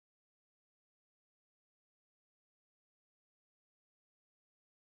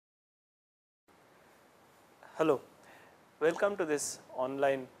Hello, welcome to this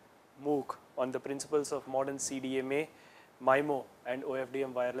online MOOC on the principles of modern CDMA, MIMO and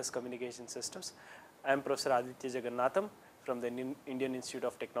OFDM wireless communication systems. I am Professor Aditya Jagannatham from the Indian Institute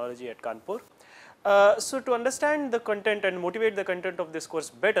of Technology at Kanpur. So to understand the content and motivate the content of this course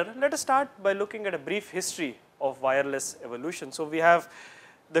better, let us start by looking at a brief history of wireless evolution. So we have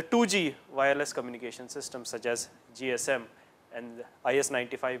the 2G wireless communication systems such as GSM and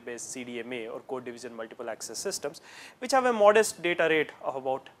IS-95 based CDMA or code division multiple access systems, which have a modest data rate of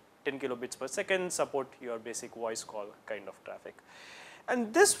about 10 kilobits per second, support your basic voice call kind of traffic.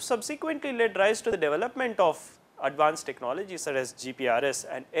 And this subsequently led rise to the development of advanced technologies such as GPRS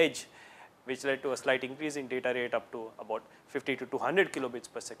and Edge, which led to a slight increase in data rate up to about 50 to 200 kilobits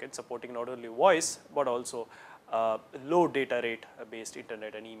per second, supporting not only voice but also low data rate based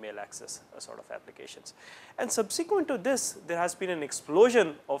internet and email access sort of applications. And subsequent to this, there has been an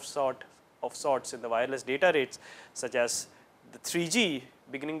explosion of sorts in the wireless data rates, such as the 3G,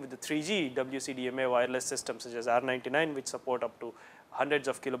 beginning with the 3G WCDMA wireless systems such as R99, which support up to hundreds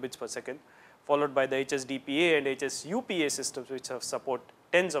of kilobits per second, followed by the HSDPA and HSUPA systems, which have support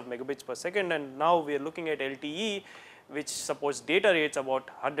tens of megabits per second, and now we are looking at LTE, which supports data rates about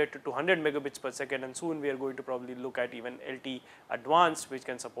 100 to 200 megabits per second, and soon we are going to probably look at even LTE advanced, which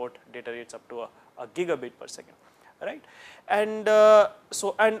can support data rates up to a gigabit per second, right. And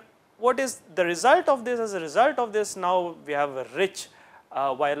and what is the result of this? As a result of this, now we have a rich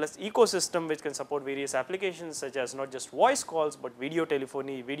wireless ecosystem which can support various applications such as not just voice calls but video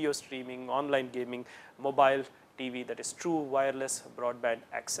telephony, video streaming, online gaming, mobile TV, that is true wireless broadband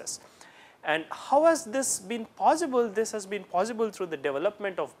access. And how has this been possible? This has been possible through the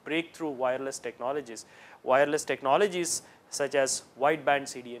development of breakthrough wireless technologies. Wireless technologies such as wideband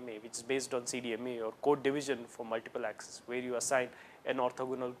CDMA, which is based on CDMA or code division for multiple access, where you assign an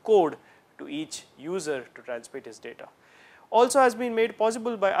orthogonal code to each user to transmit his data. Also has been made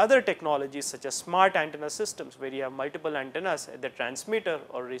possible by other technologies such as smart antenna systems, where you have multiple antennas at the transmitter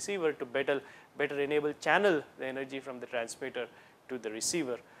or receiver to better enable channel the energy from the transmitter to the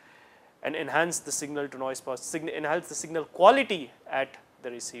receiver and enhance the signal to noise enhance the signal quality at the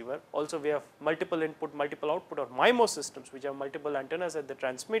receiver. Also we have multiple input, multiple output or MIMO systems, which have multiple antennas at the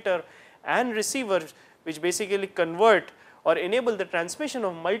transmitter and receiver, which basically convert or enable the transmission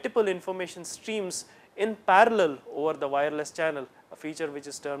of multiple information streams in parallel over the wireless channel, a feature which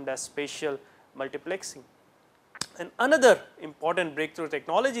is termed as spatial multiplexing. And another important breakthrough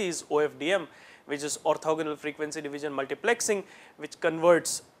technology is OFDM, which is orthogonal frequency division multiplexing, which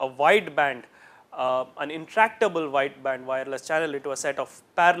converts a wideband, an intractable wideband wireless channel into a set of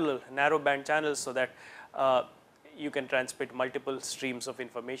parallel narrowband channels, so that you can transmit multiple streams of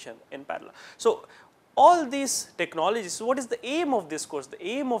information in parallel. So all these technologies, so what is the aim of this course? The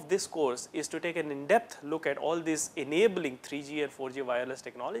aim of this course is to take an in-depth look at all these enabling 3G and 4G wireless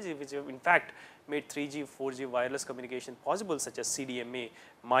technology, which have in fact made 3G, 4G wireless communication possible, such as CDMA,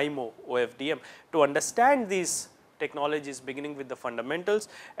 MIMO, OFDM, to understand these technologies beginning with the fundamentals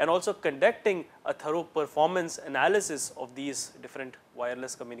and also conducting a thorough performance analysis of these different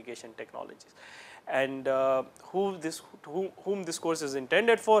wireless communication technologies. And whom this course is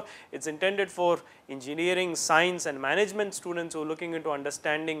intended for? It's intended for engineering, science and management students who are looking into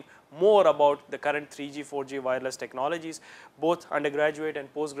understanding more about the current 3G, 4G wireless technologies. Both undergraduate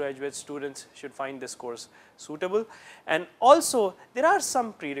and postgraduate students should find this course suitable. And also there are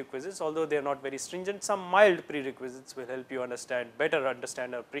some prerequisites, although they are not very stringent. Some mild prerequisites will help you better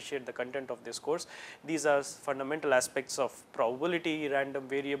understand or appreciate the content of this course. These are fundamental aspects of probability, random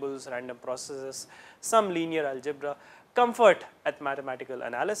variables, random processes, some linear algebra, comfort at mathematical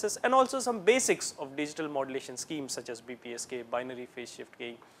analysis, and also some basics of digital modulation schemes such as BPSK, binary phase shift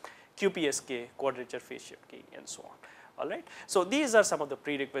keying, QPSK, quadrature phase shift keying, and so on. All right. So these are some of the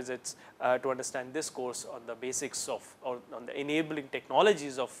prerequisites to understand this course on the basics of, or on the enabling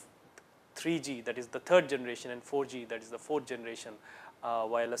technologies of 3G, that is the third generation, and 4G, that is the fourth generation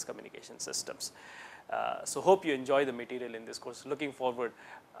wireless communication systems. So hope you enjoy the material in this course. Looking forward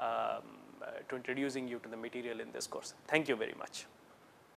to introducing you to the material in this course. Thank you very much.